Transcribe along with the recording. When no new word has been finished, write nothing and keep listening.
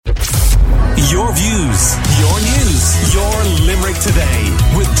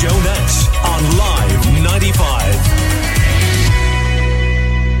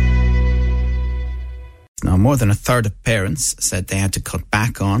more than a third of parents said they had to cut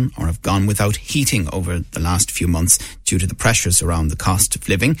back on or have gone without heating over the last few months due to the pressures around the cost of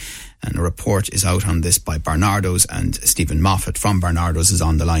living. And a report is out on this by Barnardo's, and Stephen Moffat from Barnardo's is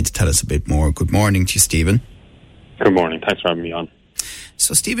on the line to tell us a bit more. Good morning to you, Stephen. Good morning. Thanks for having me on.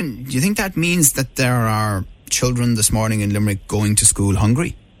 So, Stephen, do you think that means that there are children this morning in Limerick going to school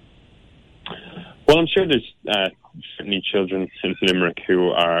hungry? Well, I'm sure there's certainly children in Limerick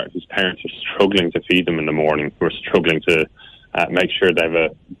whose parents are struggling to feed them in the morning, who are struggling to make sure they have a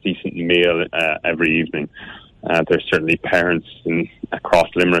decent meal every evening. There's certainly parents across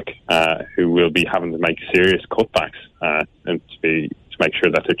Limerick who will be having to make serious cutbacks and to make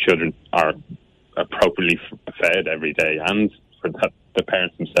sure that their children are appropriately fed every day, and for that the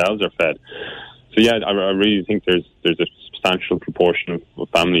parents themselves are fed. So yeah, I really think there's a substantial proportion of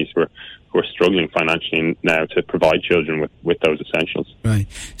families who are struggling financially now to provide children with those essentials. Right.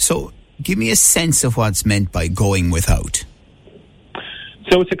 So give me a sense of what's meant by going without.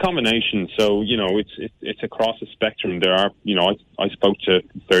 So it's a combination. So, it's across the spectrum. There are, I spoke to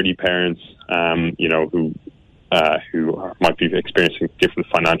 30 parents, who might be experiencing different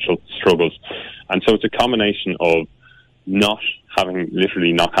financial struggles. And so it's a combination of not having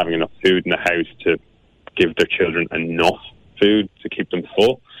enough food in the house to give their children enough food to keep them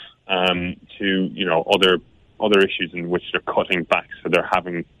full, to, other issues in which they're cutting back. So they're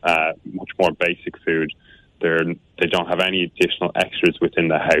having much more basic food. They don't have any additional extras within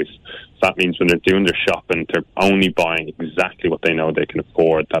the house. So that means when they're doing their shopping, they're only buying exactly what they know they can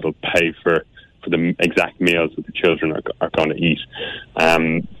afford that'll pay for the exact meals that the children are going to eat.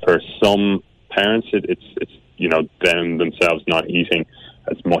 For some parents, it's them themselves not eating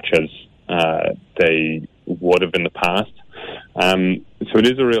as much as they would have in the past. So it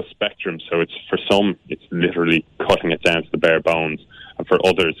is a real spectrum. So for some, it's literally cutting it down to the bare bones. And for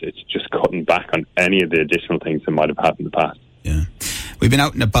others, it's just cutting back on any of the additional things they might have had in the past. Yeah. We've been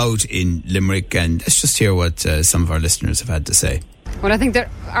out and about in Limerick, and let's just hear what some of our listeners have had to say. Well, I think that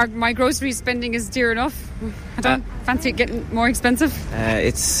my grocery spending is dear enough. I don't fancy it getting more expensive.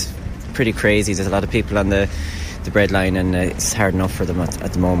 It's pretty crazy. There's a lot of people on the bread line, and it's hard enough for them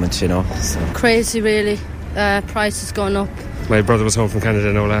at the moment, So. Crazy, really. Price is going up. My brother was home from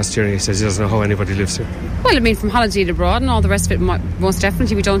Canada now last year, and he says he doesn't know how anybody lives here. Well, from holiday abroad and all the rest of it, most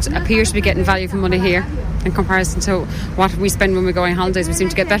definitely we don't appear to be getting value for money here in comparison to what we spend when we go on holidays. We seem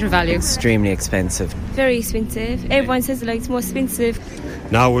to get better value. Extremely expensive. Very expensive. Everyone says it's more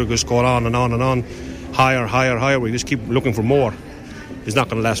expensive. Now we're just going on and on and on. Higher. We just keep looking for more. It's not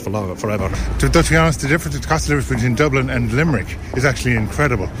going to last forever. To be honest, the cost of living between Dublin and Limerick is actually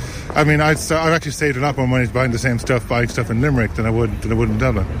incredible. I mean, I've actually saved a lot more money buying stuff in Limerick than I would in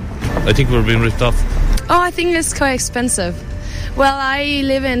Dublin. I think we're being ripped off. Oh, I think it's quite expensive. Well, I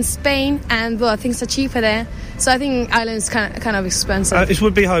live in Spain, and things are cheaper there. So I think Ireland's kind of expensive. It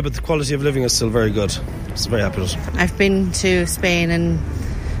would be high, but the quality of living is still very good. It's very happy with it. I've been to Spain and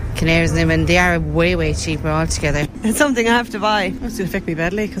Canaries and they are way, way cheaper altogether. It's something I have to buy. It's going to affect me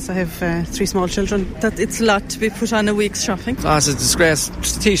badly because I have 3 small children. It's a lot to be put on a week's shopping. It's a disgrace.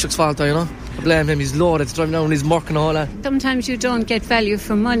 It's the Taoiseach's fault, I blame him. He's loaded. He's driving down and he's murking all that. Sometimes you don't get value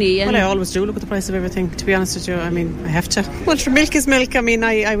for money. Well, I always do look at the price of everything, to be honest with you. I mean, I have to. Well, for milk is milk.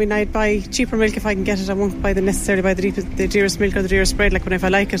 I'd buy cheaper milk if I can get it. I won't necessarily buy the dearest milk or the dearest bread, like if I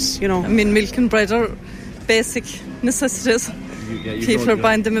like it, milk and bread are basic necessities. People are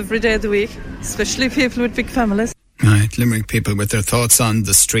buying them every day of the week, especially people with big families. Right, Limerick people with their thoughts on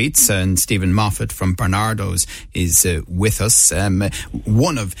the streets, and Stephen Moffat from Barnardo's is with us.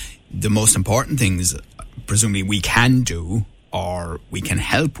 One of the most important things, presumably, we can do or we can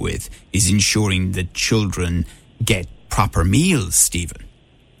help with is ensuring that children get proper meals, Stephen.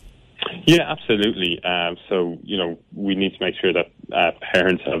 Yeah, absolutely. So, we need to make sure that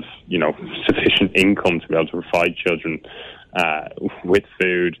parents have, sufficient income to be able to provide children with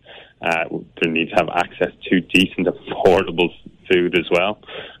food. They need to have access to decent, affordable food as well.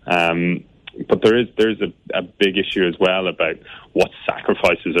 But there's a big issue as well about what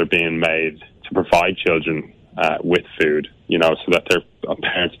sacrifices are being made to provide children with food. So that their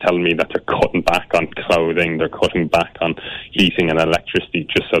parents telling me that they're cutting back on clothing, they're cutting back on heating and electricity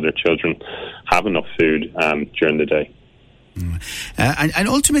just so their children have enough food during the day. And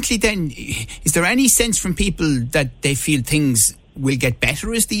ultimately then, is there any sense from people that they feel things will get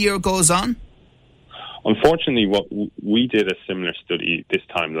better as the year goes on? Unfortunately, we did a similar study this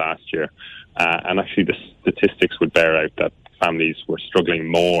time last year, and actually the statistics would bear out that families were struggling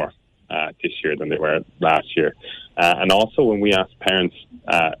more this year than they were last year. And also when we asked parents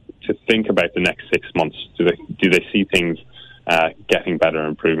to think about the next 6 months, do they see things getting better and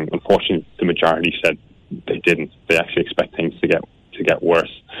improving? Unfortunately, the majority said they didn't. They actually expect things to get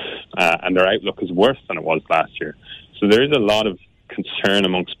worse, and their outlook is worse than it was last year. So there is a lot of concern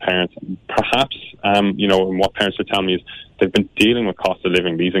amongst parents. Perhaps, and what parents are telling me is they've been dealing with cost of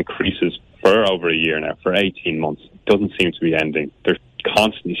living, these increases, for over a year now, for 18 months. It doesn't seem to be ending. They're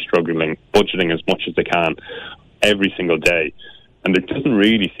constantly struggling, budgeting as much as they can every single day, and there doesn't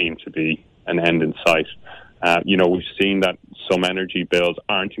really seem to be an end in sight. We've seen that some energy bills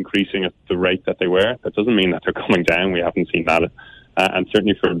aren't increasing at the rate that they were. That doesn't mean that they're coming down. We haven't seen that. And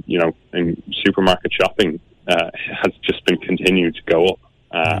certainly for, in supermarket shopping, has just been continued to go up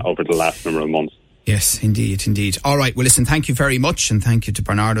over the last number of months. Yes, indeed. All right, well, listen, thank you very much, and thank you to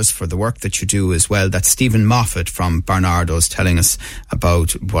Barnardo's for the work that you do as well. That's Stephen Moffat from Barnardo's telling us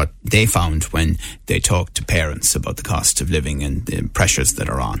about what they found when they talked to parents about the cost of living and the pressures that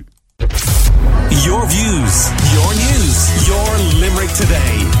are on. Your views, your news, your Limerick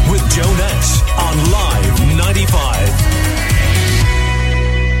Today with Joe Nash on Live 95.